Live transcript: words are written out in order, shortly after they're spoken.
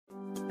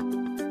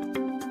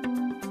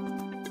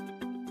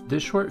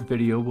This short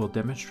video will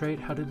demonstrate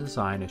how to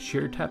design a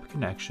shear tab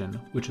connection,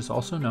 which is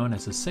also known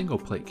as a single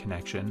plate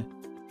connection,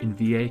 in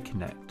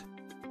VAConnect.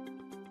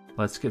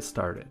 Let's get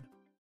started.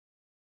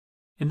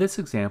 In this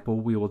example,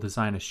 we will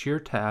design a shear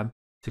tab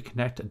to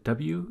connect a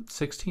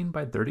W16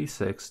 by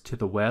 36 to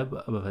the web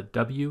of a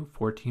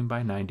W14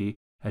 by 90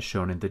 as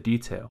shown in the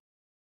detail.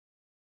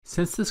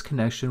 Since this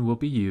connection will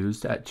be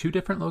used at two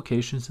different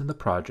locations in the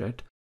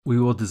project, we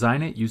will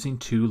design it using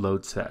two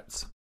load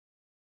sets.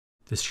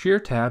 The shear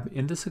tab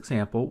in this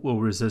example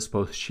will resist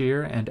both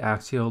shear and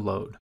axial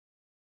load.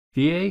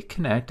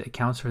 VAConnect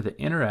accounts for the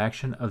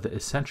interaction of the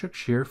eccentric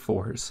shear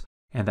force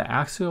and the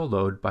axial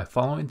load by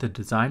following the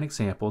design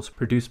examples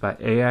produced by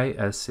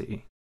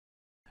AISC.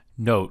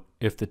 Note,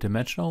 if the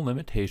dimensional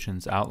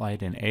limitations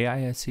outlined in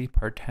AISC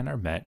Part 10 are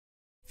met,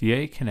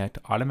 VAConnect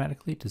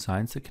automatically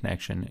designs the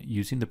connection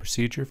using the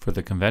procedure for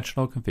the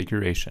conventional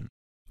configuration.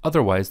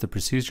 Otherwise, the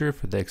procedure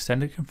for the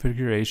extended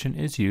configuration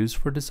is used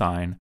for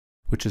design,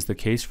 which is the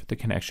case for the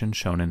connection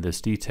shown in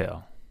this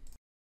detail.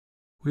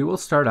 We will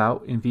start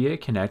out in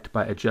VAConnect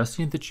by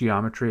adjusting the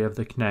geometry of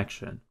the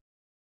connection.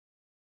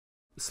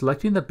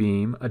 Selecting the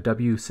beam, a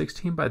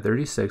W16 by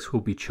 36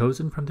 will be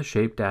chosen from the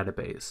shape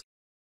database.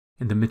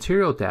 In the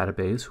material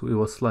database, we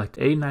will select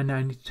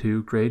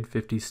A992 grade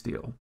 50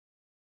 steel.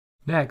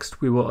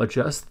 Next, we will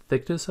adjust the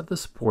thickness of the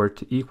support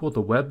to equal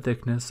the web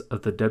thickness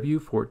of the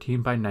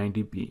W14 by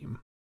 90 beam.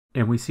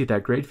 And we see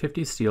that grade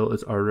 50 steel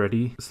is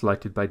already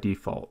selected by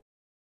default.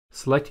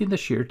 Selecting the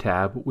shear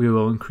tab, we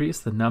will increase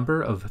the number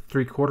of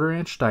 3/4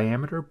 inch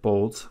diameter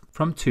bolts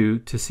from 2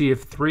 to see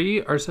if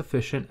 3 are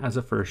sufficient as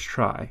a first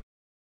try.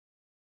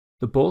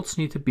 The bolts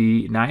need to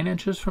be 9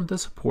 inches from the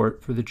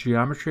support for the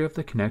geometry of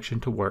the connection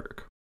to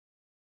work.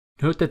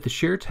 Note that the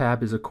shear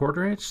tab is a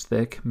 1/4 inch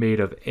thick made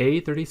of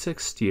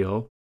A36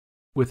 steel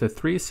with a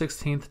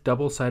 3/16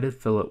 double-sided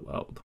fillet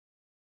weld.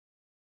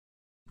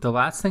 The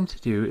last thing to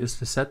do is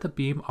to set the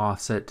beam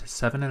offset to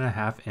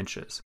 7.5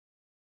 inches.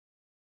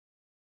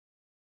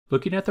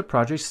 Looking at the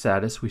project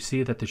status, we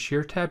see that the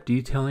shear tab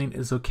detailing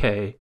is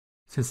okay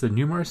since the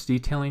numerous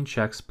detailing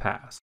checks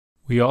pass.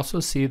 We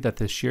also see that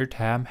the shear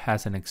tab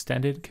has an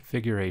extended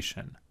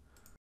configuration.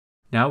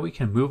 Now we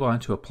can move on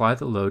to apply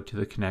the load to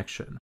the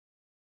connection.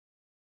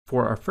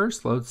 For our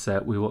first load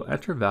set, we will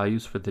enter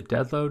values for the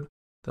dead load,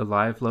 the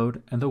live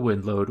load, and the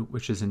wind load,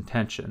 which is in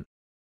tension.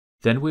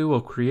 Then we will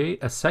create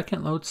a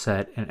second load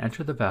set and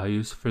enter the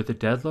values for the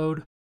dead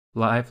load,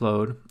 live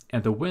load,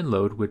 and the wind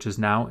load, which is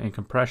now in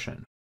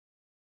compression.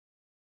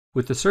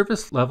 With the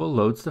service level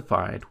loads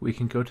defined, we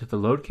can go to the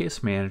load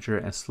case manager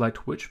and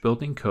select which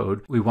building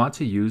code we want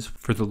to use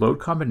for the load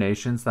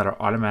combinations that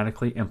are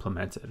automatically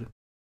implemented.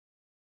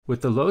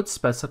 With the loads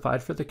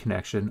specified for the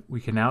connection, we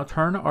can now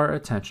turn our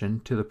attention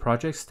to the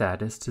project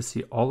status to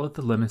see all of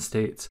the limit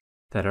states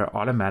that are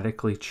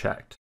automatically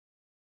checked.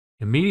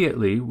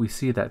 Immediately, we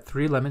see that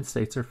 3 limit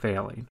states are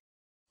failing.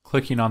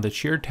 Clicking on the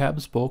shear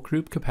tab's bulk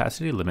group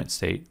capacity limit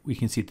state, we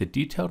can see the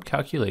detailed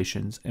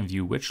calculations and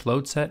view which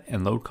load set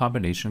and load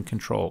combination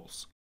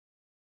controls.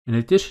 In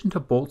addition to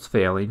bolts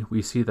failing,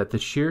 we see that the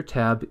shear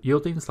tab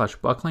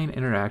yielding/buckling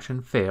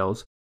interaction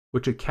fails,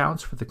 which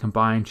accounts for the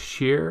combined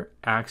shear,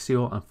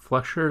 axial, and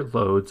flexure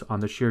loads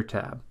on the shear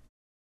tab.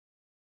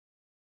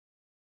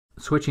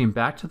 Switching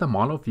back to the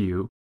model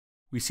view,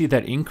 we see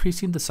that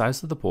increasing the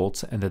size of the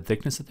bolts and the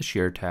thickness of the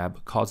shear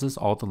tab causes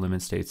all the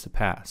limit states to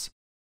pass.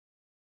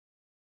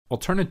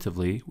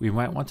 Alternatively, we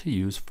might want to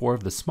use 4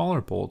 of the smaller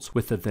bolts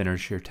with the thinner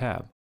shear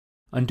tab.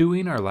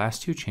 Undoing our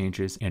last 2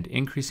 changes and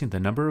increasing the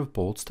number of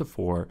bolts to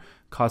 4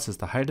 causes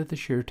the height of the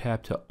shear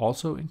tab to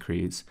also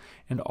increase,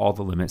 and all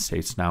the limit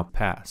states now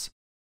pass.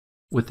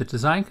 With the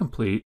design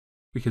complete,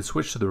 we can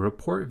switch to the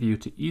report view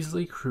to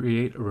easily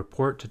create a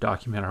report to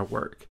document our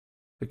work.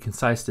 The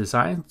concise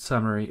design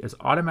summary is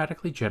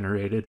automatically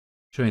generated,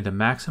 showing the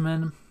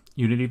maximum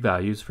unity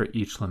values for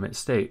each limit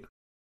state.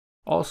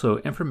 Also,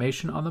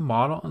 information on the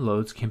model and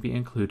loads can be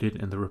included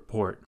in the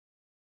report.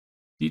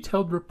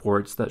 Detailed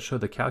reports that show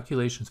the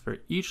calculations for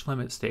each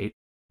limit state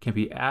can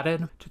be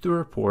added to the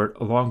report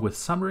along with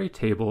summary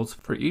tables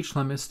for each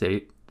limit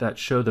state that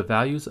show the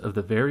values of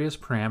the various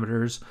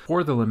parameters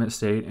for the limit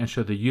state and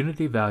show the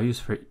unity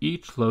values for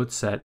each load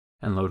set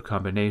and load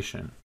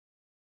combination.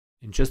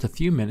 In just a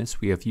few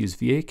minutes, we have used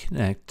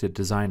VAConnect to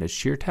design a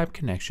shear tab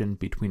connection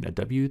between a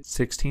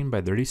W16 by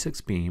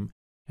 36 beam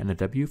and a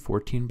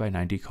W14 by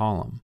 90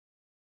 column.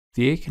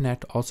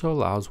 VAConnect also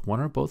allows one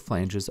or both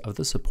flanges of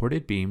the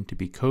supported beam to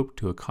be coped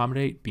to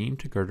accommodate beam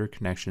to girder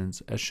connections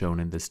as shown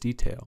in this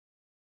detail.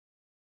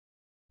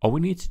 All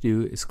we need to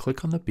do is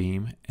click on the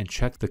beam and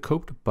check the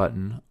coped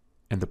button,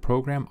 and the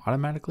program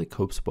automatically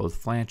copes both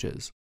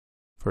flanges.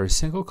 For a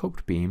single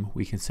coped beam,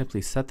 we can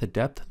simply set the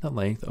depth and the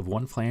length of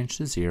one flange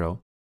to 0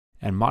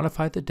 and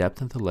modify the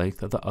depth and the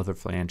length of the other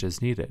flange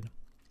as needed.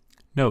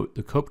 Note,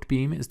 the coped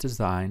beam is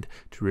designed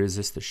to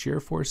resist the shear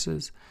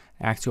forces,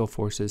 axial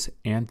forces,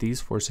 and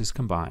these forces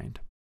combined.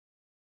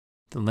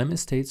 The limit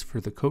states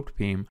for the coped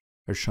beam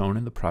are shown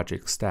in the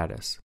project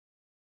status.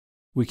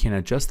 We can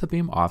adjust the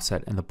beam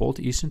offset and the bolt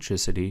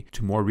eccentricity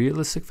to more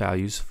realistic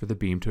values for the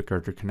beam to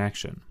girder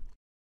connection.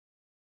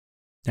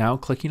 Now,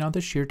 clicking on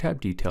the Shear Tab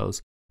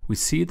details, we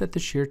see that the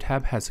Shear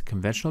Tab has a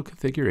conventional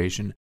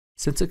configuration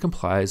since it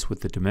complies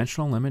with the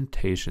dimensional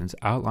limitations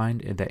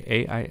outlined in the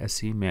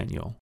AISC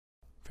manual.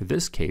 For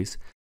this case,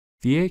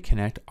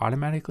 VAConnect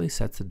automatically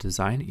sets the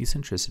design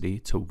eccentricity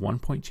to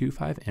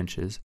 1.25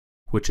 inches,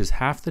 which is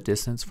half the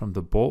distance from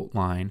the bolt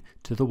line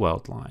to the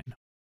weld line.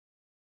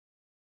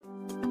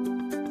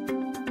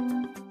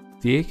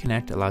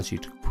 VAConnect allows you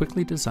to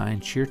quickly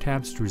design shear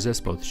tabs to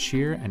resist both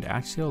shear and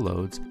axial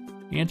loads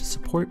and to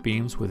support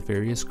beams with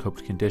various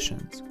coped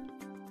conditions.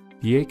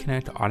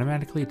 VAConnect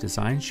automatically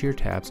designs shear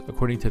tabs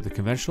according to the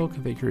conventional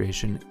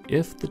configuration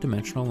if the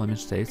dimensional limit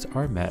states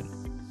are met.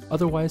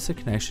 Otherwise, the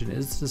connection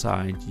is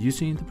designed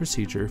using the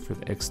procedure for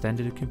the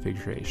extended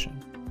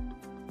configuration.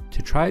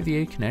 To try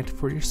VAConnect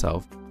for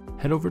yourself,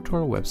 head over to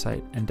our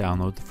website and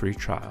download the free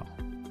trial.